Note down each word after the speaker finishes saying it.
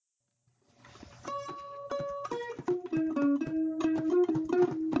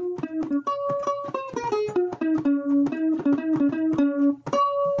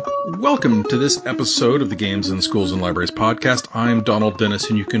Welcome to this episode of the Games in Schools and Libraries podcast. I'm Donald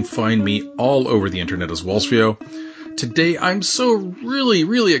Dennis, and you can find me all over the internet as Wolfsvio. Today, I'm so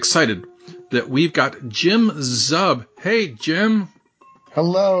really excited that we've got Jim Zub. Hey, Jim.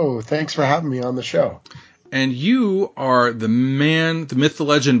 Hello. Thanks for having me on the show. And you are the man, the myth, the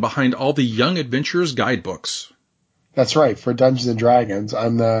legend behind all the Young Adventurers guidebooks. That's right. For Dungeons and Dragons,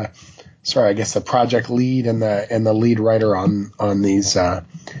 I'm the project lead and the lead writer on these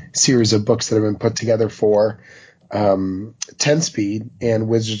series of books that have been put together for 10 Speed and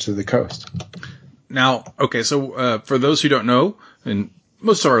Wizards of the Coast. Now, okay, so for those who don't know, and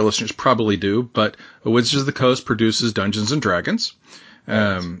most of our listeners probably do, but Wizards of the Coast produces Dungeons and Dragons,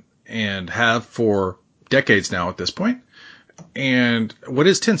 and have for decades now at this point. And what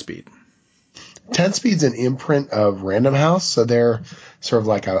is 10 Speed? 10 Speed's an imprint of Random House, so they're sort of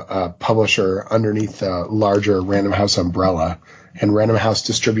like a publisher underneath the larger Random House umbrella. And Random House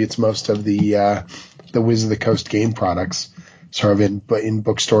distributes most of the Wizards of the Coast game products, sort of in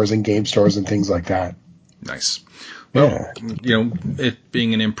bookstores and game stores and things like that. Nice. Well, yeah. It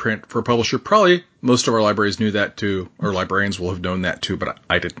being an imprint for a publisher, probably most of our libraries knew that too, or librarians will have known that too, but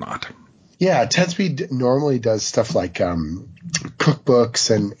I did not. Yeah, 10 Speed normally does stuff like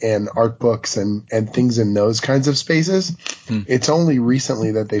cookbooks and art books and things in those kinds of spaces. It's only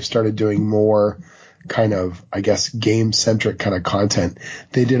recently that they've started doing more kind of, I guess, game-centric kind of content.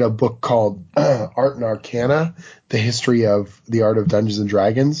 They did a book called Art and Arcana, The History of the Art of Dungeons and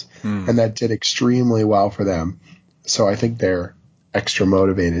Dragons, and that did extremely well for them. So I think they're extra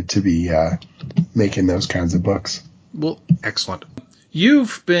motivated to be making those kinds of books. Well, excellent.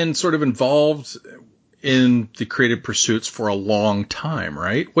 You've been sort of involved in the creative pursuits for a long time,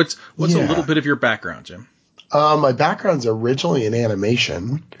 right? What's a little bit of your background, Jim? My background's originally in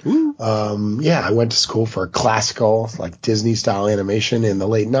animation. I went to school for classical, like Disney-style animation in the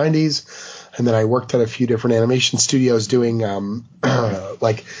late 90s. And then I worked at a few different animation studios doing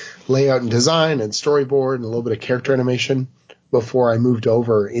like layout and design and storyboard and a little bit of character animation before I moved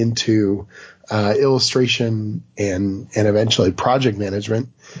over into illustration and eventually project management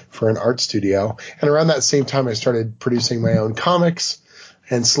for an art studio. And around that same time, I started producing my own comics.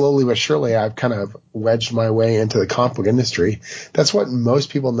 And slowly but surely, I've kind of wedged my way into the comic book industry. That's what most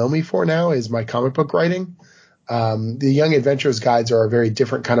people know me for now, is my comic book writing. The Young Adventurers Guides are a very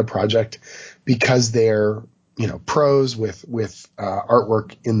different kind of project because they're, prose with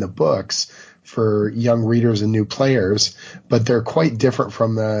artwork in the books for young readers and new players, but they're quite different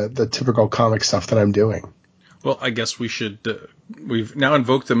from the typical comic stuff that I'm doing. Well, I guess we should, we've now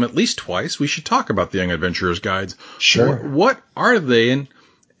invoked them at least twice. We should talk about the Young Adventurers Guides. Sure. What are they?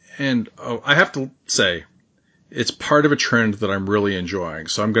 And I have to say, it's part of a trend that I'm really enjoying.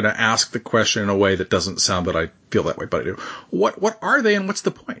 So I'm going to ask the question in a way that doesn't sound that I feel that way, but I do. What are they and what's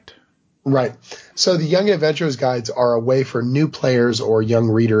the point? Right. So the Young Adventurers Guides are a way for new players or young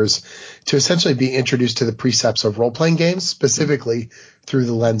readers to essentially be introduced to the precepts of role-playing games, specifically through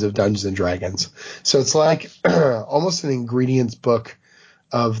the lens of Dungeons and Dragons. So it's like almost an ingredients book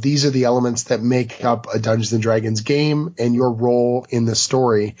of these are the elements that make up a Dungeons and Dragons game and your role in the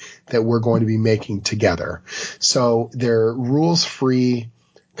story that we're going to be making together. So they're rules-free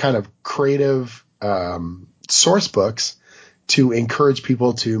kind of creative source books to encourage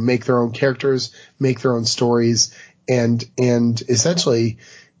people to make their own characters, make their own stories, and essentially,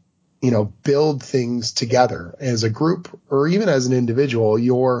 build things together as a group or even as an individual.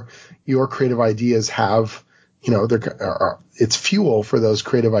 Your creative ideas have, it's fuel for those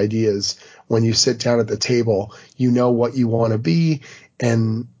creative ideas. When you sit down at the table, you know what you want to be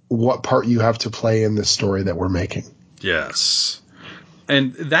and what part you have to play in the story that we're making. Yes.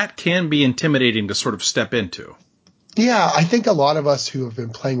 And that can be intimidating to sort of step into. Yeah, I think a lot of us who have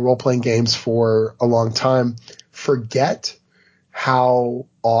been playing role-playing games for a long time forget how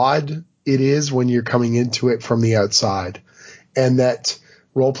odd it is when you're coming into it from the outside, and that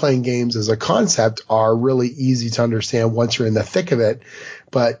role-playing games as a concept are really easy to understand once you're in the thick of it.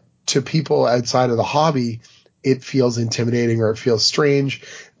 But to people outside of the hobby, it feels intimidating or it feels strange.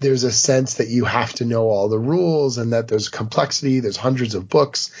 There's a sense that you have to know all the rules and that there's complexity. There's hundreds of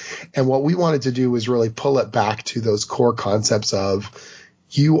books. And what we wanted to do was really pull it back to those core concepts of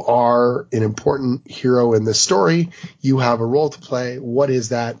you are an important hero in the story. You have a role to play. What is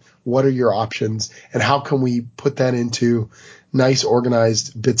that? What are your options? And how can we put that into nice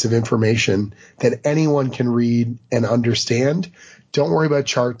organized bits of information that anyone can read and understand? Don't worry about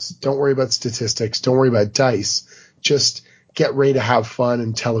charts. Don't worry about statistics. Don't worry about dice. Just get ready to have fun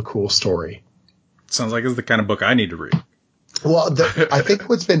and tell a cool story. Sounds like it's the kind of book I need to read. Well, I think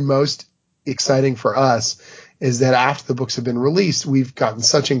what's been most exciting for us is that after the books have been released, we've gotten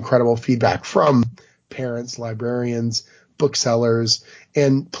such incredible feedback from parents, librarians, booksellers,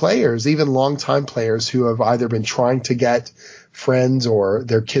 and players, even longtime players who have either been trying to get friends or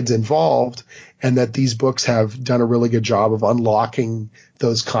their kids involved, and that these books have done a really good job of unlocking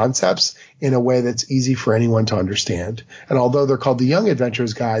those concepts in a way that's easy for anyone to understand. And although they're called the Young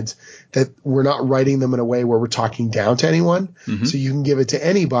Adventurers Guides, that we're not writing them in a way where we're talking down to anyone. Mm-hmm. So you can give it to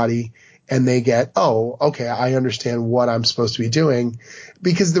anybody and they get, oh, okay, I understand what I'm supposed to be doing.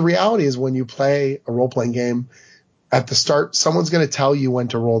 Because the reality is when you play a role-playing game, at the start, someone's going to tell you when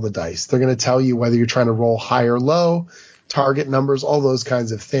to roll the dice. They're going to tell you whether you're trying to roll high or low, target numbers, all those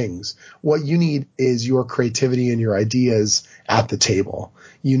kinds of things. What you need is your creativity and your ideas at the table.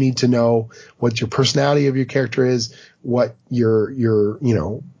 You need to know what your personality of your character is, what your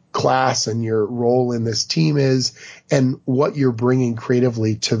class and your role in this team is, and what you're bringing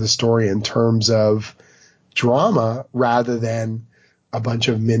creatively to the story in terms of drama rather than a bunch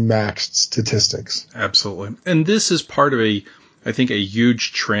of min-maxed statistics. Absolutely. And this is part of I think a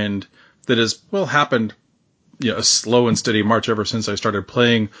huge trend that has, happened, a slow and steady march ever since I started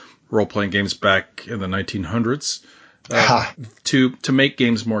playing role-playing games back in the 1900s, to make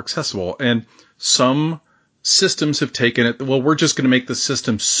games more accessible. And some systems have taken it, we're just going to make the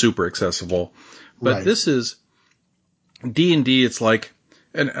system super accessible. But right. This is D&D. It's like,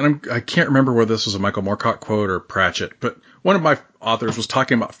 I can't remember whether this was a Michael Moorcock quote or Pratchett, but one of my authors was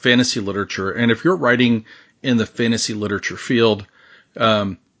talking about fantasy literature. And if you're writing in the fantasy literature field,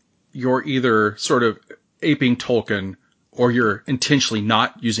 you're either sort of aping Tolkien or you're intentionally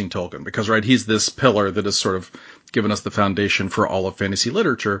not using Tolkien because, right, he's this pillar that has sort of given us the foundation for all of fantasy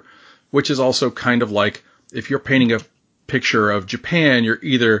literature, which is also kind of like if you're painting a picture of Japan, you're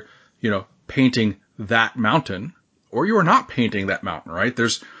either, painting that mountain or you are not painting that mountain, right?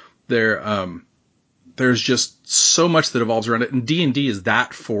 There's just so much that evolves around it. And D&D is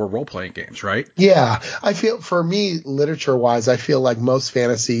that for role-playing games, right? Yeah. I feel, for me, literature-wise, I feel like most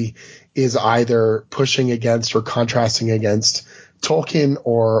fantasy is either pushing against or contrasting against Tolkien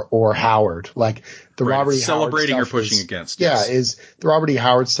or Howard. Like the right. Robert E. Celebrating Howard or pushing against. Yeah, yes. is the Robert E.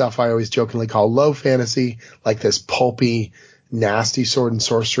 Howard stuff I always jokingly call low fantasy, like this pulpy, nasty sword and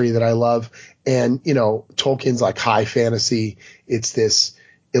sorcery that I love. And, Tolkien's like high fantasy. It's this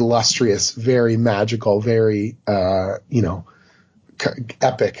illustrious, very magical, very,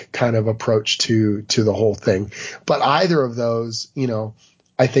 epic kind of approach to the whole thing. But either of those,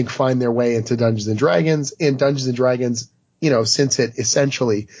 I think find their way into Dungeons and Dragons. And Dungeons and Dragons, since it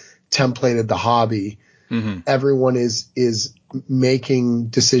essentially templated the hobby, mm-hmm. everyone is making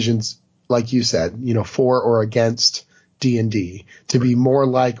decisions, like you said, for or against D&D, to be more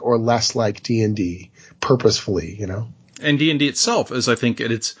like or less like D&D purposefully, And D&D itself is, I think,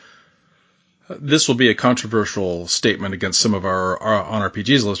 this will be a controversial statement against some of our On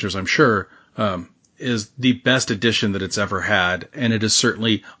RPGs listeners, I'm sure, is the best edition that it's ever had. And it is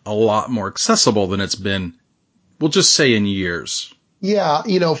certainly a lot more accessible than it's been, we'll just say, in years. Yeah.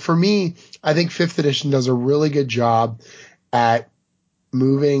 For me, I think 5th edition does a really good job at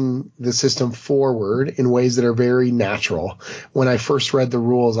moving the system forward in ways that are very natural. When I first read the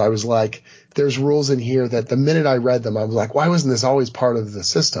rules, I was like, there's rules in here that the minute I read them, I was like, why wasn't this always part of the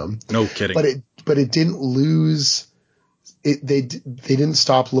system? No kidding. But it didn't lose it. They didn't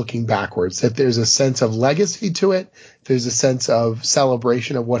stop looking backwards, that there's a sense of legacy to it. There's a sense of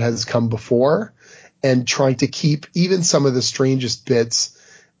celebration of what has come before and trying to keep even some of the strangest bits,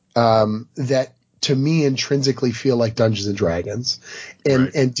 that to me intrinsically feel like Dungeons and Dragons.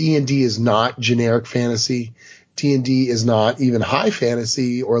 And D&D is not generic fantasy. D&D is not even high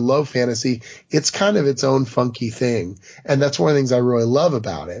fantasy or low fantasy. It's kind of its own funky thing. And that's one of the things I really love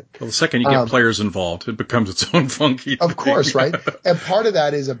about it. Well, the second you get players involved, it becomes its own funky thing. Of course, right? And part of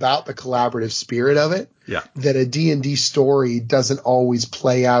that is about the collaborative spirit of it. Yeah. That a D&D story doesn't always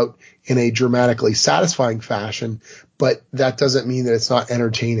play out in a dramatically satisfying fashion, but that doesn't mean that it's not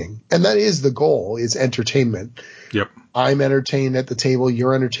entertaining. And that is the goal, is entertainment. Yep. I'm entertained at the table.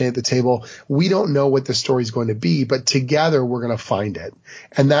 You're entertained at the table. We don't know what the story's going to be, but together we're going to find it.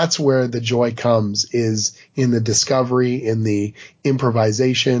 And that's where the joy comes, is in the discovery, in the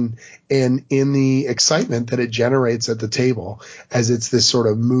improvisation, and in the excitement that it generates at the table, as it's this sort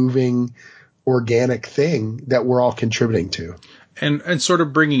of moving, organic thing that we're all contributing to. And sort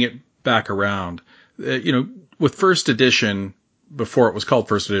of bringing it back around, with first edition, before it was called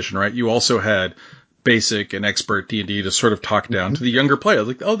first edition, right? You also had basic and expert D&D to sort of talk down to the younger player.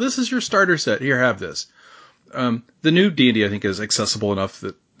 Like, oh, this is your starter set. Here, have this. The new D&D, I think, is accessible enough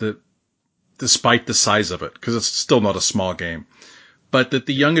that despite the size of it, because it's still not a small game, but that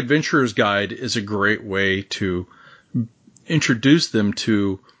the Young Adventurer's Guide is a great way to introduce them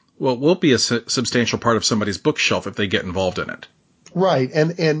to what will be a substantial part of somebody's bookshelf if they get involved in it. Right.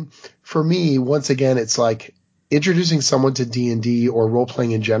 And for me, once again, it's like introducing someone to D&D or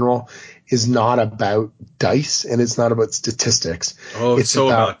role-playing in general is not about dice, and it's not about statistics. Oh, it's so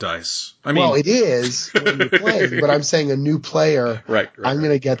about dice. I mean, well, it is when you're playing, but I'm saying a new player, right. I'm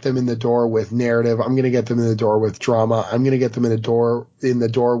going to get them in the door with narrative. I'm going to get them in the door with drama. I'm going to get them in the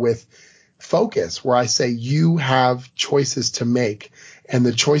door with focus, where I say you have choices to make, and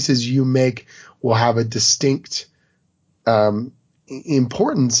the choices you make will have a distinct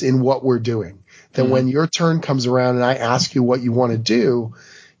importance in what we're doing. That when your turn comes around and I ask you what you want to do,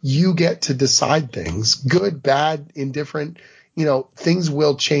 you get to decide things, good, bad, indifferent. Things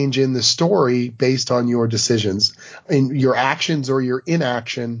will change in the story based on your decisions, and your actions or your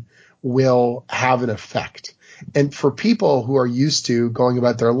inaction will have an effect. And for people who are used to going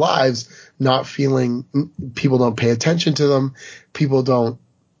about their lives, not feeling people don't pay attention to them, people don't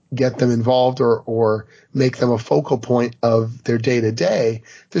get them involved or make them a focal point of their day to day,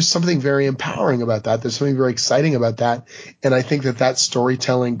 there's something very empowering about that. There's something very exciting about that. And I think that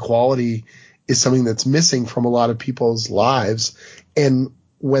storytelling quality is something that's missing from a lot of people's lives. And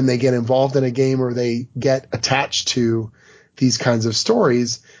when they get involved in a game or they get attached to these kinds of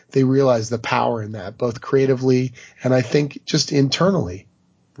stories, they realize the power in that, both creatively and I think just internally.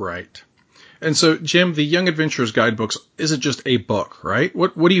 Right. And so, Jim, the Young Adventurers Guidebooks isn't just a book, right?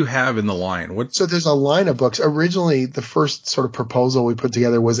 What do you have in the line? So there's a line of books. Originally, the first sort of proposal we put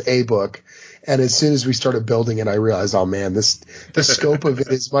together was a book. And as soon as we started building it, I realized, oh man, the scope of it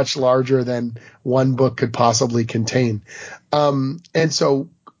is much larger than one book could possibly contain. And so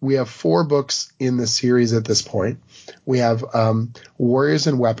we have 4 books in the series at this point. We have Warriors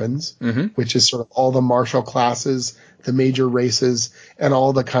and Weapons, which is sort of all the martial classes, the major races, and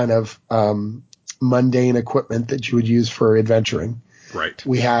all the kind of mundane equipment that you would use for adventuring. Right.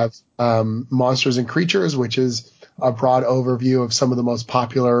 We have Monsters and Creatures, which is a broad overview of some of the most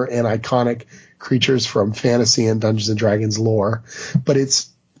popular and iconic creatures from fantasy and Dungeons and Dragons lore. But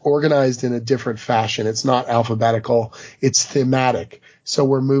it's organized in a different fashion. It's not alphabetical. It's thematic. So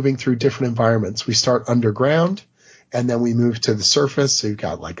we're moving through different environments. We start underground, and then we move to the surface. So you've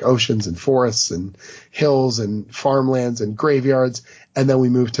got like oceans and forests and hills and farmlands and graveyards. And then we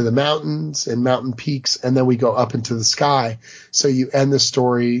move to the mountains and mountain peaks. And then we go up into the sky. So you end the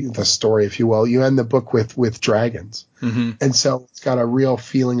story, if you will, you end the book with dragons. And so it's got a real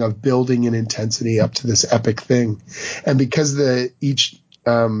feeling of building and intensity up to this epic thing. And because each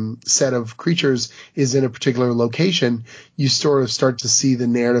set of creatures is in a particular location, you sort of start to see the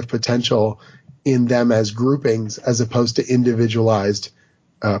narrative potential in them as groupings as opposed to individualized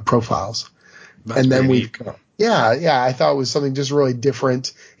profiles. That's and then neat. I thought it was something just really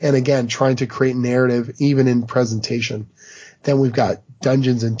different. And again, trying to create narrative even in presentation. Then we've got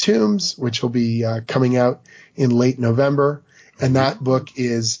Dungeons and Tombs, which will be coming out in late November. And that book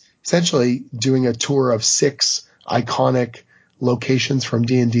is essentially doing a tour of 6 iconic locations from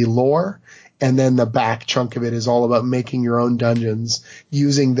D&D lore. And then the back chunk of it is all about making your own dungeons,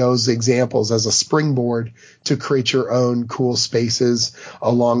 using those examples as a springboard to create your own cool spaces,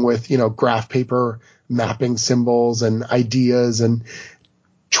 along with, graph paper mapping symbols and ideas and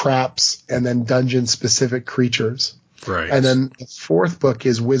traps, and then dungeon specific creatures. Right. And then the 4th book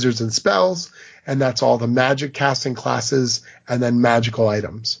is Wizards and Spells, and that's all the magic casting classes and then magical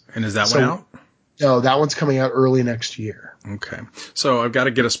items. And is that one out? No, that one's coming out early next year. Okay. So I've got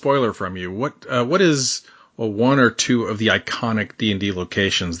to get a spoiler from you. What is one or two of the iconic D&D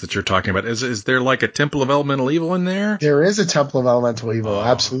locations that you're talking about? Is there like a Temple of Elemental Evil in there? There is a Temple of Elemental Evil,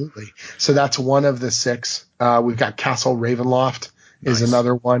 absolutely. So that's one of the 6. We've got Castle Ravenloft is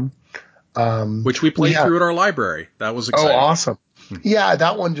another one. Which we played through at our library. That was exciting. Oh, awesome. Yeah,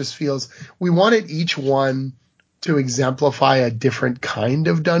 that one just feels – we wanted each one to exemplify a different kind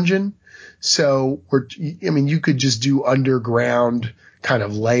of dungeon. So you could just do underground kind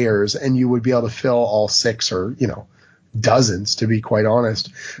of layers and you would be able to fill all 6 or, dozens, to be quite honest.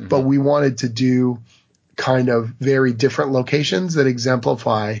 But we wanted to do kind of very different locations that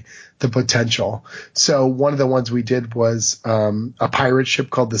exemplify the potential. So one of the ones we did was a pirate ship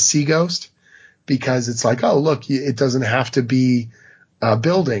called the Sea Ghost, because it's like, oh, look, it doesn't have to be a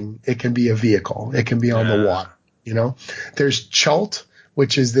building. It can be a vehicle. It can be on the water. There's Chult,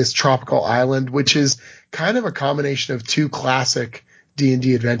 which is this tropical island, which is kind of a combination of 2 classic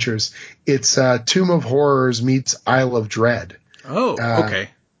D&D adventures. It's Tomb of Horrors meets Isle of Dread. Oh, okay.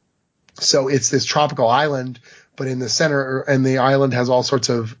 So it's this tropical island but in the center, and the island has all sorts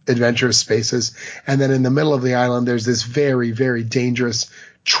of adventurous spaces. And then in the middle of the island, there's this very, very dangerous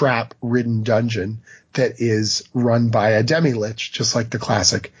trap-ridden dungeon that is run by a demi-lich, just like the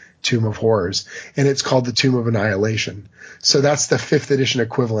classic Tomb of Horrors. And it's called the Tomb of Annihilation. So that's the 5th edition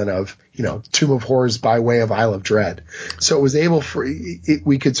equivalent of, Tomb of Horrors by way of Isle of Dread. So it was able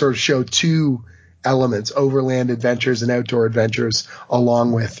we could sort of show two elements, overland adventures and outdoor adventures,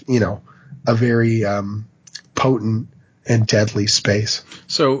 along with, a very potent and deadly space.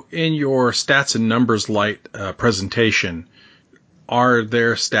 So in your stats and numbers light presentation, are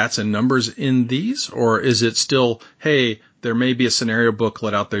there stats and numbers in these, or is it still, hey, there may be a scenario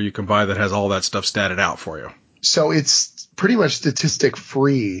booklet out there you can buy that has all that stuff statted out for you? So it's pretty much statistic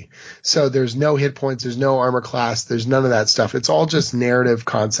free. So there's no hit points, there's no armor class, there's none of that stuff. It's all just narrative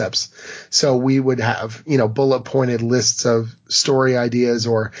concepts. So we would have, bullet pointed lists of story ideas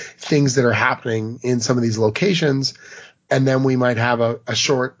or things that are happening in some of these locations. And then we might have a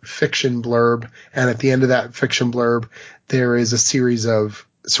short fiction blurb. And at the end of that fiction blurb, there is a series of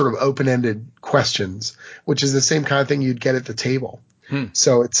sort of open-ended questions, which is the same kind of thing you'd get at the table.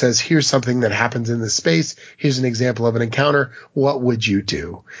 So it says, here's something that happens in this space. Here's an example of an encounter. What would you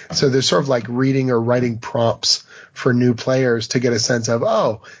do? So there's sort of like reading or writing prompts for new players to get a sense of,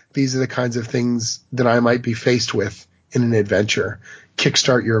 oh, these are the kinds of things that I might be faced with in an adventure.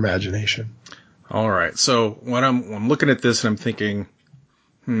 Kickstart your imagination. All right. So when I'm looking at this and I'm thinking,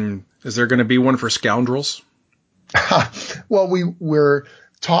 is there going to be one for scoundrels? Well, we're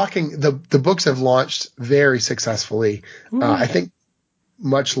talking, the books have launched very successfully. I think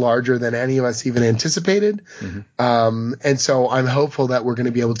much larger than any of us even anticipated. And so I'm hopeful that we're going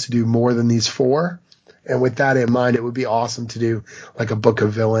to be able to do more than these 4. And with that in mind, it would be awesome to do like a book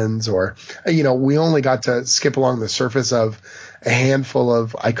of villains, or, we only got to skip along the surface of a handful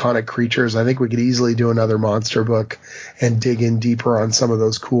of iconic creatures. I think we could easily do another monster book and dig in deeper on some of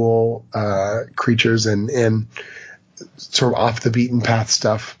those cool creatures and sort of off the beaten path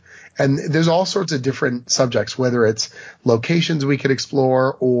stuff. And there's all sorts of different subjects, whether it's locations we could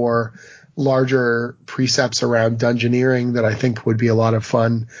explore or larger precepts around dungeoneering that I think would be a lot of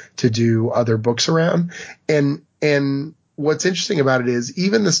fun to do other books around. And what's interesting about it is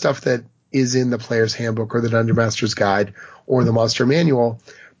even the stuff that is in the Player's Handbook or the Dungeon Master's Guide or the Monster Manual,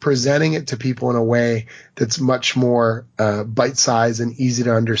 presenting it to people in a way that's much more bite-sized and easy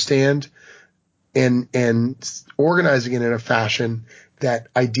to understand, and organizing it in a fashion that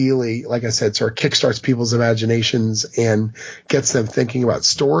ideally, like I said, sort of kickstarts people's imaginations and gets them thinking about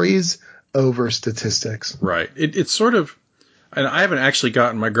stories over statistics. Right. It's sort of, and I haven't actually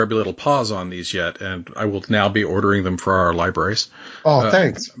gotten my grubby little paws on these yet, and I will now be ordering them for our libraries. Oh,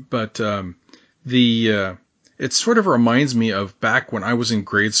 thanks. But it sort of reminds me of back when I was in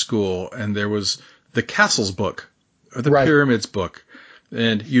grade school and there was the Castles book or the Pyramids book,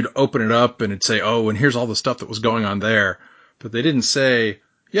 and you'd open it up and it'd say, oh, and here's all the stuff that was going on there. But they didn't say,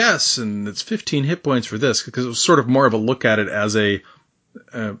 yes, and it's 15 hit points for this, because it was sort of more of a look at it as a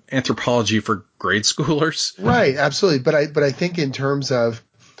anthropology for grade schoolers. Right, absolutely. But I think in terms of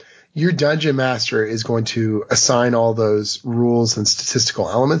your dungeon master is going to assign all those rules and statistical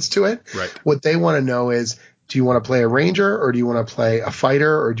elements to it. Right. What they want to know is, do you want to play a ranger, or do you want to play a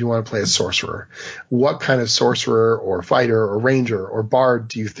fighter, or do you want to play a sorcerer? What kind of sorcerer or fighter or ranger or bard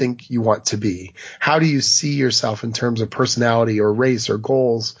do you think you want to be? How do you see yourself in terms of personality or race or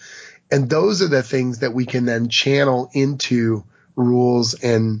goals? And those are the things that we can then channel into rules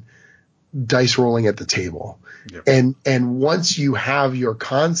and dice rolling at the table. Yep. And once you have your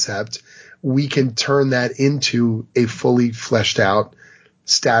concept, we can turn that into a fully fleshed out,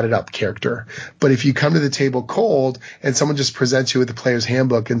 statted up character. But if you come to the table cold and someone just presents you with the Player's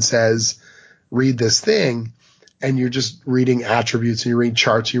Handbook and says, read this thing, and you're just reading attributes and you're reading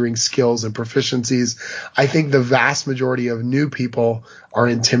charts, you're reading skills and proficiencies, I think the vast majority of new people are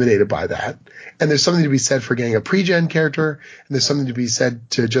intimidated by that. And there's something to be said for getting a pre-gen character, and there's something to be said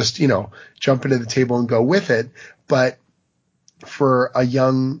to just, jump into the table and go with it. But for a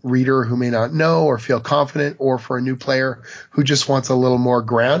young reader who may not know or feel confident, or for a new player who just wants a little more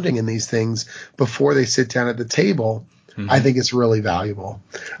grounding in these things before they sit down at the table, I think it's really valuable.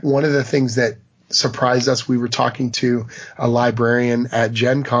 One of the things that surprised us, we were talking to a librarian at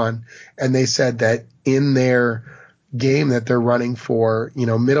Gen Con, and they said that in their game that they're running for,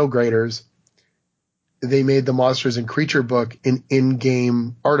 middle graders, they made the Monsters and Creature book an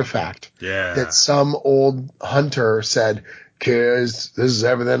in-game artifact. Yeah. That some old hunter said, kids, this is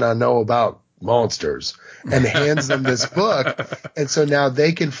everything I know about monsters, and hands them this book. And so now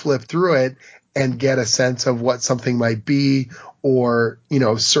they can flip through it and get a sense of what something might be, or,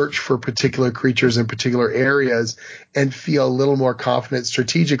 search for particular creatures in particular areas and feel a little more confident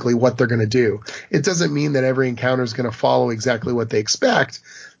strategically what they're going to do. It doesn't mean that every encounter is going to follow exactly what they expect,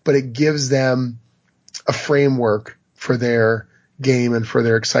 but it gives them a framework for their game and for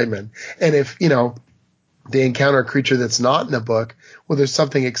their excitement. And if, they encounter a creature that's not in the book, well, there's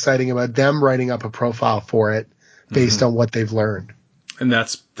something exciting about them writing up a profile for it based on what they've learned. And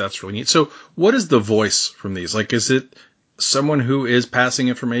that's really neat. So what is the voice from these? Like, is it someone who is passing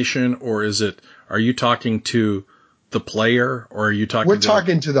information, or are you talking to the player, or are you talking We're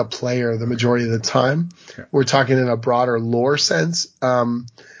talking to the player the majority of the time. Okay. We're talking in a broader lore sense,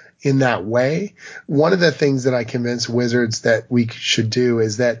 in that way. One of the things that I convinced Wizards that we should do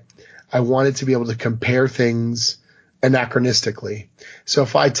is that I wanted to be able to compare things anachronistically. So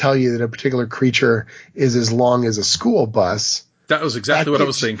if I tell you that a particular creature is as long as a school bus, that was exactly what I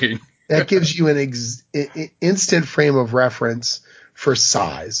was thinking. That gives you an instant frame of reference for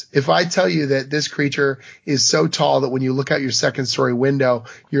size. If I tell you that this creature is so tall that when you look out your second story window,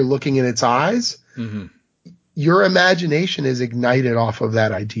 you're looking in its eyes, your imagination is ignited off of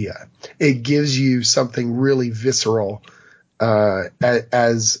that idea. It gives you something really visceral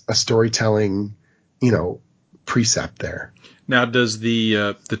as a storytelling, precept there. Now, does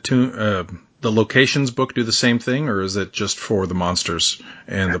the locations book do the same thing, or is it just for the monsters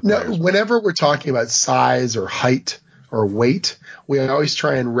and the players? No, whenever we're talking about size or height or weight, we always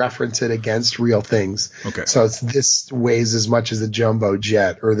try and reference it against real things. Okay. So this weighs as much as a jumbo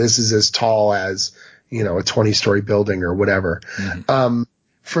jet, or this is as tall as, a 20-story building or whatever.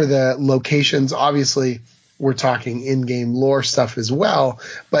 For the locations, obviously, we're talking in-game lore stuff as well.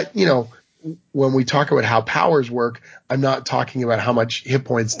 But, when we talk about how powers work, I'm not talking about how much hit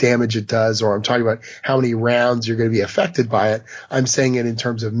points damage it does, or I'm talking about how many rounds you're going to be affected by it. I'm saying it in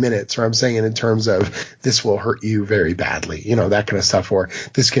terms of minutes, or I'm saying it in terms of this will hurt you very badly, that kind of stuff, or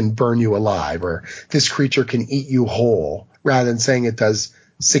this can burn you alive, or this creature can eat you whole, rather than saying it does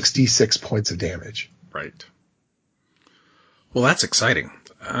 66 points of damage. Right. Well, that's exciting.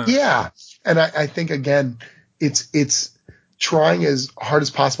 Yeah. And I think, again, it's trying as hard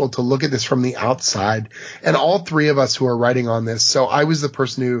as possible to look at this from the outside. And all three of us who are writing on this, so I was the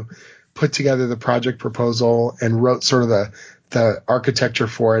person who put together the project proposal and wrote sort of the architecture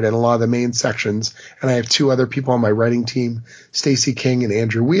for it and a lot of the main sections. And I have two other people on my writing team, Stacey King and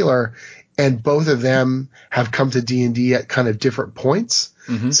Andrew Wheeler, and both of them have come to D&D at kind of different points.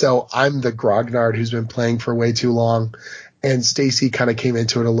 So I'm the grognard who's been playing for way too long, and Stacey kind of came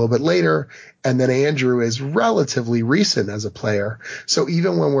into it a little bit later. And then Andrew is relatively recent as a player. So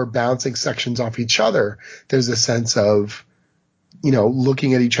even when we're bouncing sections off each other, there's a sense of,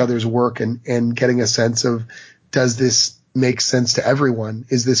 looking at each other's work and getting a sense of, does this make sense to everyone?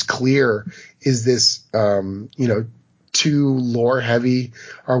 Is this clear? Is this, too lore heavy?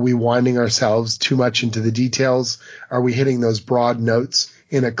 Are we winding ourselves too much into the details? Are we hitting those broad notes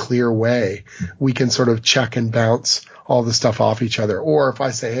in a clear way? We can sort of check and bounce all the stuff off each other. Or if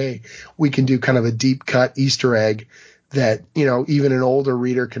I say, hey, we can do kind of a deep cut Easter egg that, even an older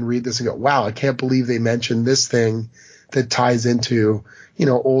reader can read this and go, wow, I can't believe they mentioned this thing that ties into,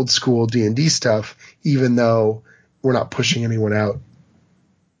 old school D&D stuff, even though we're not pushing anyone out.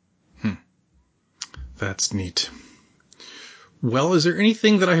 That's neat. Well, is there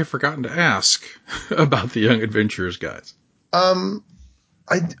anything that I have forgotten to ask about the Young Adventurers guys? I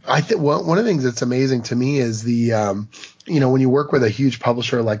think one of the things that's amazing to me is the, when you work with a huge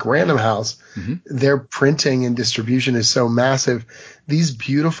publisher like Random House, their printing and distribution is so massive. These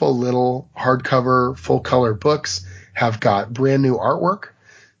beautiful little hardcover, full color books have got brand new artwork.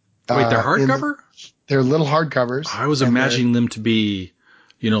 Wait, they're hardcover? They're little hardcovers. I was imagining them to be,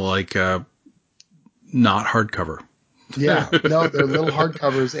 not hardcover. Yeah, no, they're little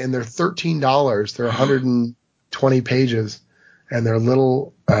hardcovers, and they're $13. They're 120 pages. And they're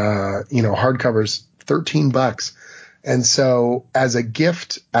little, hardcovers, $13. And so as a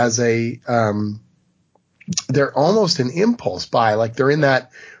gift, they're almost an impulse buy. Like they're in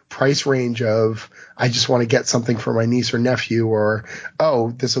that price range of, I just want to get something for my niece or nephew, or,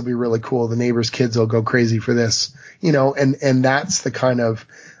 oh, this will be really cool. The neighbor's kids will go crazy for this, and that's the kind of,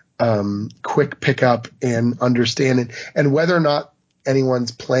 quick pickup and understanding. And whether or not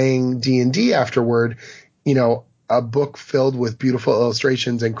anyone's playing D&D afterward, a book filled with beautiful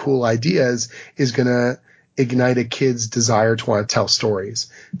illustrations and cool ideas is going to ignite a kid's desire to want to tell stories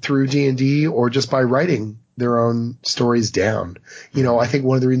through D&D or just by writing their own stories down. I think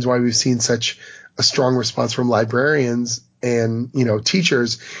one of the reasons why we've seen such a strong response from librarians and,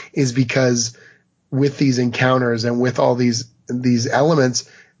 teachers is because with these encounters and with all these elements,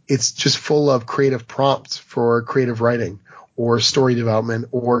 it's just full of creative prompts for creative writing or story development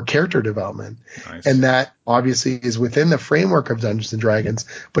or character development. Nice. And that obviously is within the framework of Dungeons and Dragons,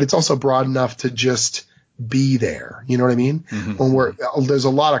 but it's also broad enough to just be there. You know what I mean? Mm-hmm. When there's a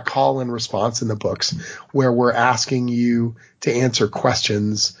lot of call and response in the books where we're asking you to answer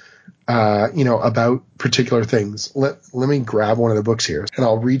questions, about particular things. Let me grab one of the books here and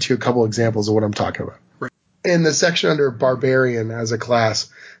I'll read you a couple examples of what I'm talking about. Right. In the section under Barbarian as a class,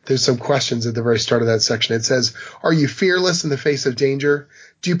 there's some questions at the very start of that section. It says, are you fearless in the face of danger?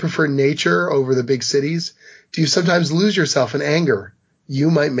 Do you prefer nature over the big cities? Do you sometimes lose yourself in anger?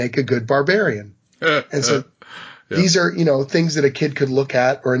 You might make a good barbarian. And so these are, things that a kid could look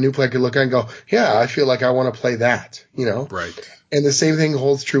at or a new player could look at and go, yeah, I feel like I want to play that, Right. And the same thing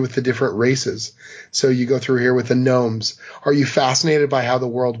holds true with the different races. So you go through here with the gnomes. Are you fascinated by how the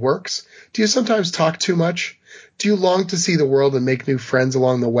world works? Do you sometimes talk too much? Do you long to see the world and make new friends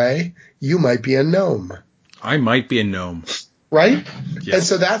along the way? You might be a gnome. I might be a gnome. Right? Yes. And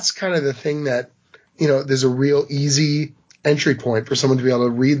so that's kind of the thing that, there's a real easy entry point for someone to be able to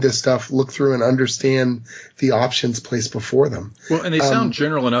read this stuff, look through and understand the options placed before them. Well, and they sound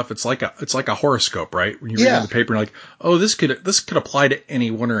general enough. It's like a horoscope, right? When you read in the paper, you're like, oh, this could apply to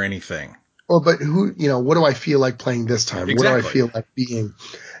anyone or anything. Well, but what do I feel like playing this time? Exactly. What do I feel like being?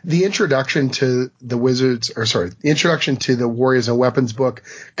 The introduction to the introduction to the Warriors and Weapons book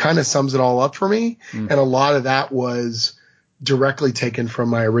kind of sums it all up for me. And a lot of that was directly taken from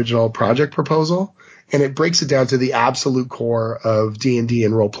my original project proposal. And it breaks it down to the absolute core of D&D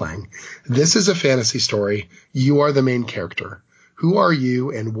and role-playing. This is a fantasy story. You are the main character. Who are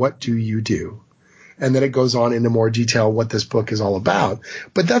you and what do you do? And then it goes on into more detail what this book is all about.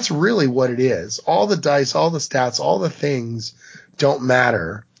 But that's really what it is. All the dice, all the stats, all the things don't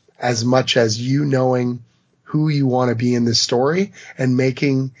matter as much as you knowing who you want to be in this story and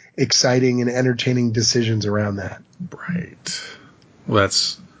making exciting and entertaining decisions around that. Right. Well,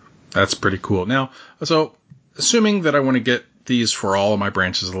 that's pretty cool. Now, so assuming that I want to get these for all of my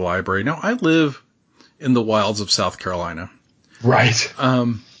branches of the library. Now, I live in the wilds of South Carolina. Right.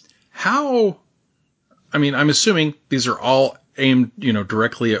 I'm assuming these are all aimed,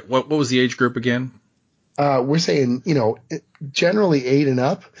 directly at what was the age group again? We're saying, generally 8 and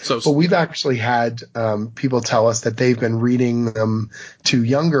up, but we've actually had people tell us that they've been reading them to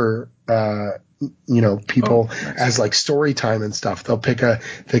younger people nice. As like story time and stuff. They'll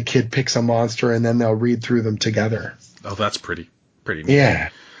the kid picks a monster and then they'll read through them together. Oh, that's pretty neat. Yeah.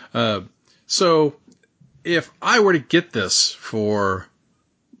 So if I were to get this for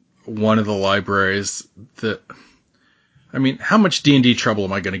one of the libraries how much D&D trouble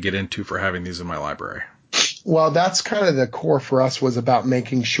am I going to get into for having these in my library? Well, that's kind of the core for us, was about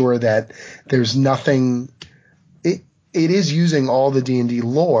making sure that there's nothing. It is using all the D&D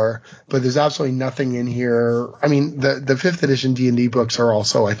lore, but there's absolutely nothing in here. I mean, the 5th edition D&D books are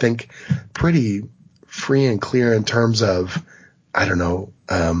also, I think, pretty free and clear in terms of,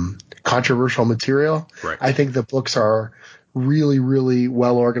 controversial material. Right. I think the books are really, really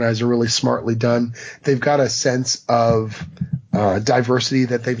well organized and really smartly done. They've got a sense of diversity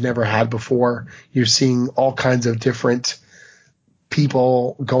that they've never had before. You're seeing all kinds of different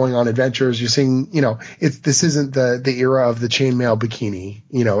people going on adventures. You're seeing, this isn't the era of the chainmail bikini,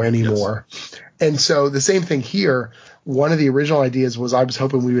 anymore. Yes. And so the same thing here. One of the original ideas was I was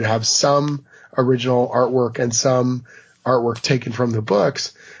hoping we would have some original artwork and some artwork taken from the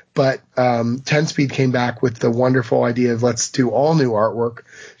books. But 10 Speed came back with the wonderful idea of let's do all new artwork.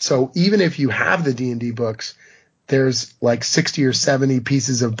 So even if you have the D&D books, there's like 60 or 70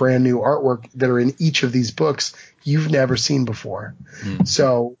 pieces of brand new artwork that are in each of these books you've never seen before.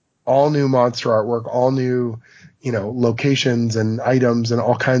 So all new monster artwork, all new, locations and items and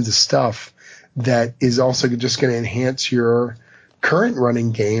all kinds of stuff that is also just going to enhance your current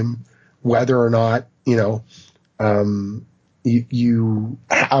running game, whether or not, you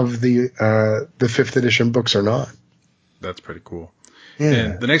have the 5th edition books or not. That's pretty cool. Yeah.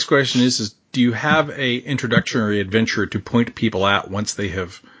 And the next question is do you have a introductory adventure to point people at once they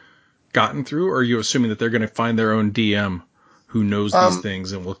have gotten through, or are you assuming that they're going to find their own DM who knows these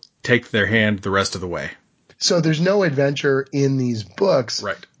things and will take their hand the rest of the way? So there's no adventure in these books,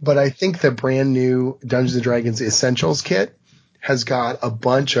 right? But I think the brand new Dungeons & Dragons Essentials kit has got a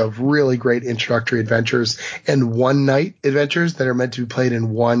bunch of really great introductory adventures and one-night adventures that are meant to be played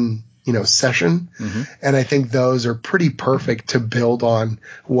in one, session. Mm-hmm. And I think those are pretty perfect to build on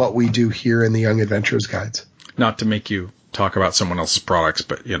what we do here in the Young Adventurers Guides. Not to make you talk about someone else's products,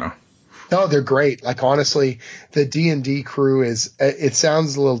 but, No, they're great. Like, honestly, the D&D crew is, it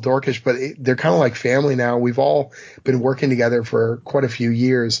sounds a little dorkish, but they're kind of like family now. We've all been working together for quite a few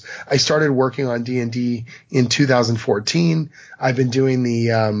years. I started working on D&D in 2014. I've been doing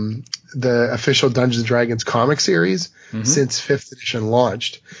the official Dungeons and Dragons comic series since 5th edition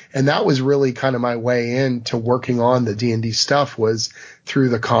launched. And that was really kind of my way into working on the D&D stuff, was through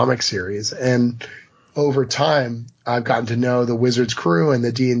the comic series. And over time, I've gotten to know the Wizards crew and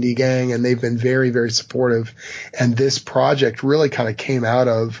the D&D gang, and they've been very, very supportive. And this project really kind of came out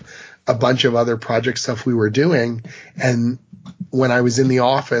of a bunch of other project stuff we were doing. And when I was in the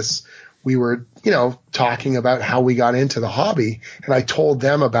office, we were, talking about how we got into the hobby. And I told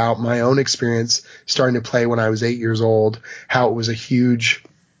them about my own experience starting to play when I was 8 years old, how it was a huge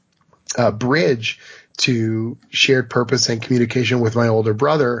bridge to shared purpose and communication with my older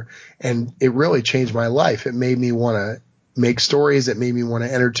brother. And it really changed my life. It made me want to make stories. It made me want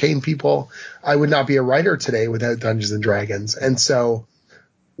to entertain people. I would not be a writer today without Dungeons and Dragons. And so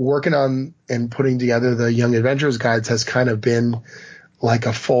working on and putting together the Young Adventurers guides has kind of been like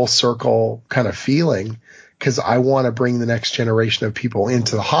a full circle kind of feeling, because I want to bring the next generation of people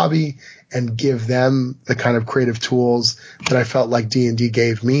into the hobby and give them the kind of creative tools that I felt like D&D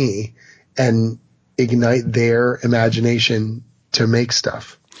gave me, and ignite their imagination to make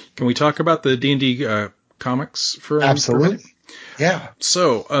stuff. Can we talk about the D&D comics for Absolutely. a minute? Yeah.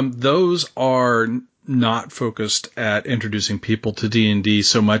 So those are not focused at introducing people to D&D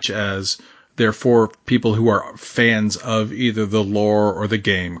so much as they're for people who are fans of either the lore or the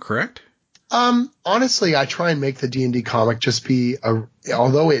game, correct? Honestly, I try and make the D&D comic just be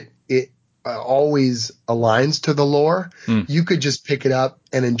although it always aligns to the lore, you could just pick it up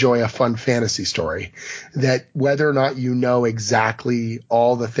and enjoy a fun fantasy story. That whether or not you know exactly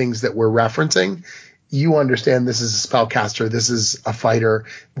all the things that we're referencing, you understand this is a spellcaster, this is a fighter,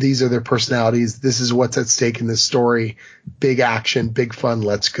 these are their personalities, this is what's at stake in this story, big action, big fun,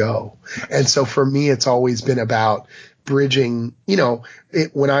 let's go. And so for me, it's always been about bridging,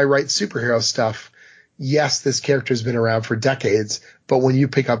 when I write superhero stuff, yes, this character has been around for decades, but when you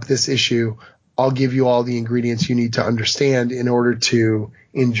pick up this issue, I'll give you all the ingredients you need to understand in order to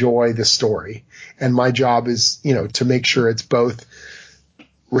enjoy the story. And my job is, to make sure it's both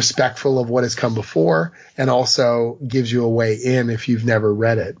respectful of what has come before and also gives you a way in if you've never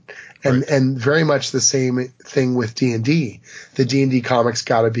read it. And very much the same thing with D&D. The D&D comics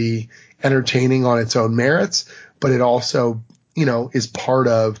got to be entertaining on its own merits, but it also, is part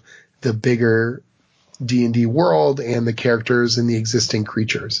of the bigger D&D world and the characters and the existing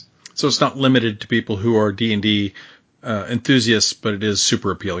creatures. So it's not limited to people who are D&D enthusiasts, but it is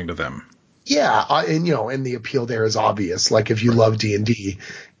super appealing to them. Yeah, and the appeal there is obvious. Like, if you love D&D,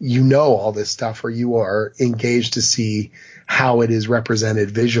 all this stuff, or you are engaged to see how it is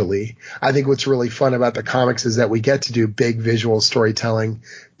represented visually. I think what's really fun about the comics is that we get to do big visual storytelling,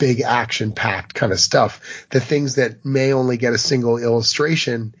 big action-packed kind of stuff. The things that may only get a single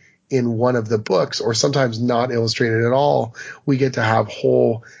illustration in one of the books, or sometimes not illustrated at all, we get to have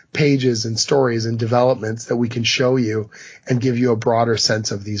whole pages and stories and developments that we can show you and give you a broader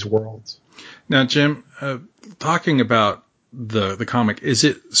sense of these worlds. Now, Jim, talking about the comic, is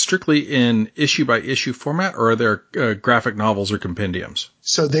it strictly in issue-by-issue format, or are there graphic novels or compendiums?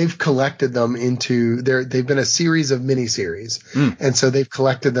 So they've collected them into they've been a series of miniseries. And so they've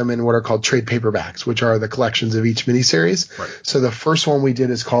collected them in what are called trade paperbacks, which are the collections of each miniseries. Right. So the first one we did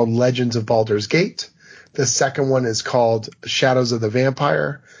is called Legends of Baldur's Gate. The second one is called Shadows of the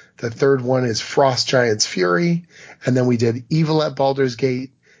Vampire. The third one is Frost Giant's Fury. And then we did Evil at Baldur's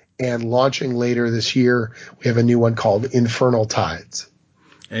Gate. And launching later this year, we have a new one called Infernal Tides.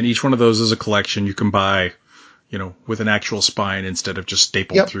 And each one of those is a collection you can buy, with an actual spine instead of just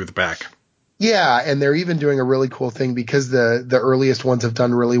stapled through the back. Yeah, and they're even doing a really cool thing because the earliest ones have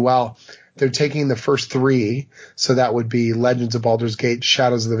done really well. They're taking the first three, so that would be Legends of Baldur's Gate,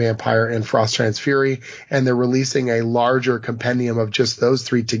 Shadows of the Vampire, and Frost Giant's Fury, and they're releasing a larger compendium of just those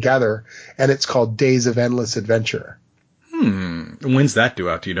three together, and it's called Days of Endless Adventure. When's that due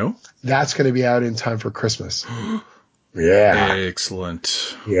out? Do you know? That's going to be out in time for Christmas. Yeah.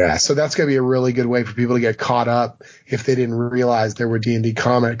 Excellent. Yeah. So that's going to be a really good way for people to get caught up if they didn't realize there were D&D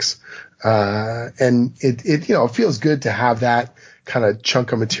comics. And it feels good to have that kind of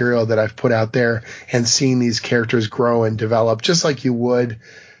chunk of material that I've put out there and seeing these characters grow and develop just like you would,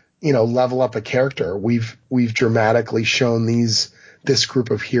 level up a character. We've dramatically shown this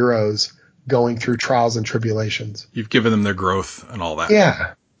group of heroes going through trials and tribulations. You've given them their growth and all that.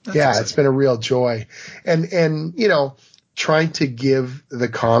 Yeah. That's exciting. It's been a real joy. And trying to give the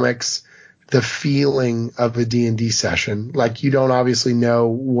comics the feeling of a D&D session. Like, you don't obviously know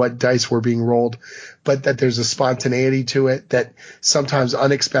what dice were being rolled, but that there's a spontaneity to it, that sometimes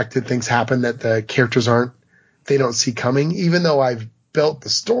unexpected things happen that the characters they don't see coming. Even though I've built the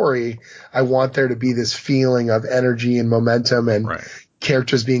story, I want there to be this feeling of energy and momentum and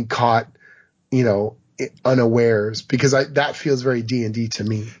characters being caught, unawares, because that feels very D&D to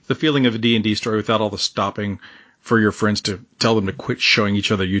me. The feeling of a D&D story without all the stopping for your friends to tell them to quit showing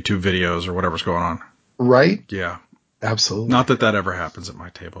each other YouTube videos or whatever's going on. Right? Yeah. Absolutely. Not that ever happens at my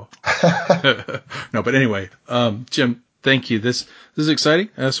table. No, but anyway, Jim, thank you. This is exciting.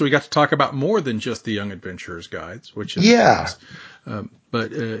 So we got to talk about more than just the Young Adventurers guides, which is nice.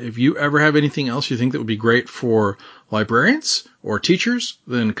 But if you ever have anything else you think that would be great for librarians or teachers,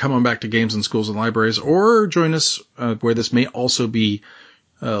 then come on back to Games in Schools and Libraries, or join us where this may also be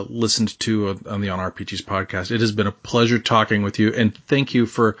listened to on the On RPGs podcast. It has been a pleasure talking with you, and thank you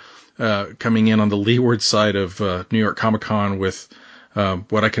for coming in on the leeward side of New York Comic Con with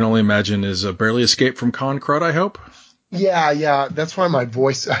what I can only imagine is a barely escaped from con crud, I hope. Yeah. That's why my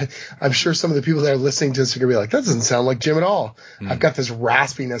voice, I'm sure some of the people that are listening to this are going to be like, that doesn't sound like Jim at all. I've got this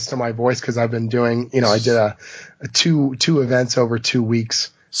raspiness to my voice because I've been doing, I did a two events over 2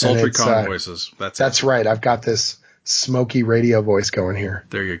 weeks. Sultry con voices. That's right. I've got this smoky radio voice going here.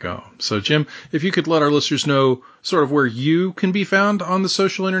 There you go. So, Jim, if you could let our listeners know sort of where you can be found on the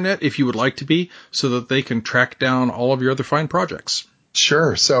social internet, if you would like to be, so that they can track down all of your other fine projects.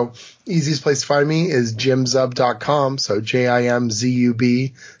 Sure. So easiest place to find me is jimzub.com. So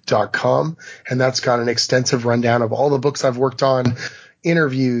JIMZUB.com. And that's got an extensive rundown of all the books I've worked on,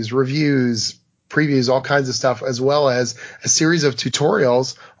 interviews, reviews, previews, all kinds of stuff, as well as a series of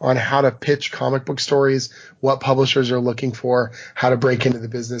tutorials on how to pitch comic book stories, what publishers are looking for, how to break into the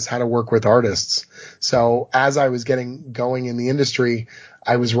business, how to work with artists. So as I was getting going in the industry,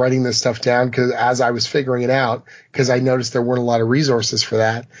 I was writing this stuff down as I was figuring it out, because I noticed there weren't a lot of resources for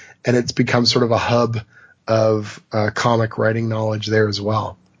that. And it's become sort of a hub of comic writing knowledge there as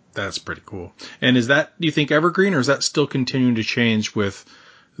well. That's pretty cool. And is that, do you think, evergreen, or is that still continuing to change with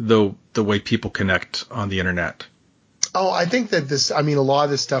the way people connect on the internet? Oh, I think that a lot of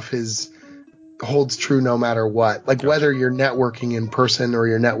this stuff holds true no matter what. Like, whether you're networking in person or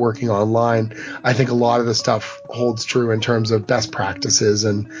you're networking online, I think a lot of the stuff holds true in terms of best practices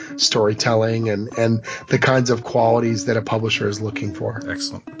and storytelling and the kinds of qualities that a publisher is looking for.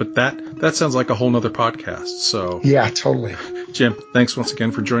 Excellent. But that sounds like a whole nother podcast. So yeah, totally. Jim, thanks once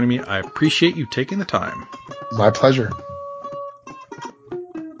again for joining me. I appreciate you taking the time. My pleasure.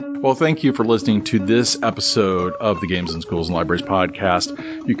 Well, thank you for listening to this episode of the Games in Schools and Libraries podcast.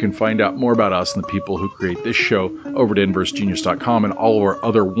 You can find out more about us and the people who create this show over at InverseGenius.com and all of our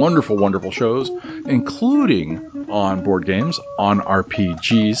other wonderful, wonderful shows, including on board games, on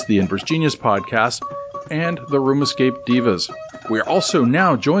RPGs, the Inverse Genius podcast, and the Room Escape Divas. We are also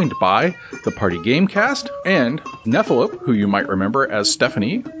now joined by the Party Gamecast and Nephilim, who you might remember as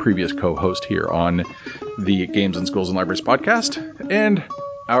Stephanie, previous co-host here on the Games in Schools and Libraries podcast, and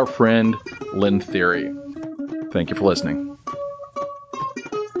our friend Lynn Theory. Thank you for listening.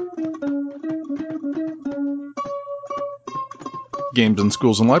 Games in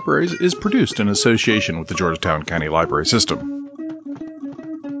Schools and Libraries is produced in association with the Georgetown County Library System.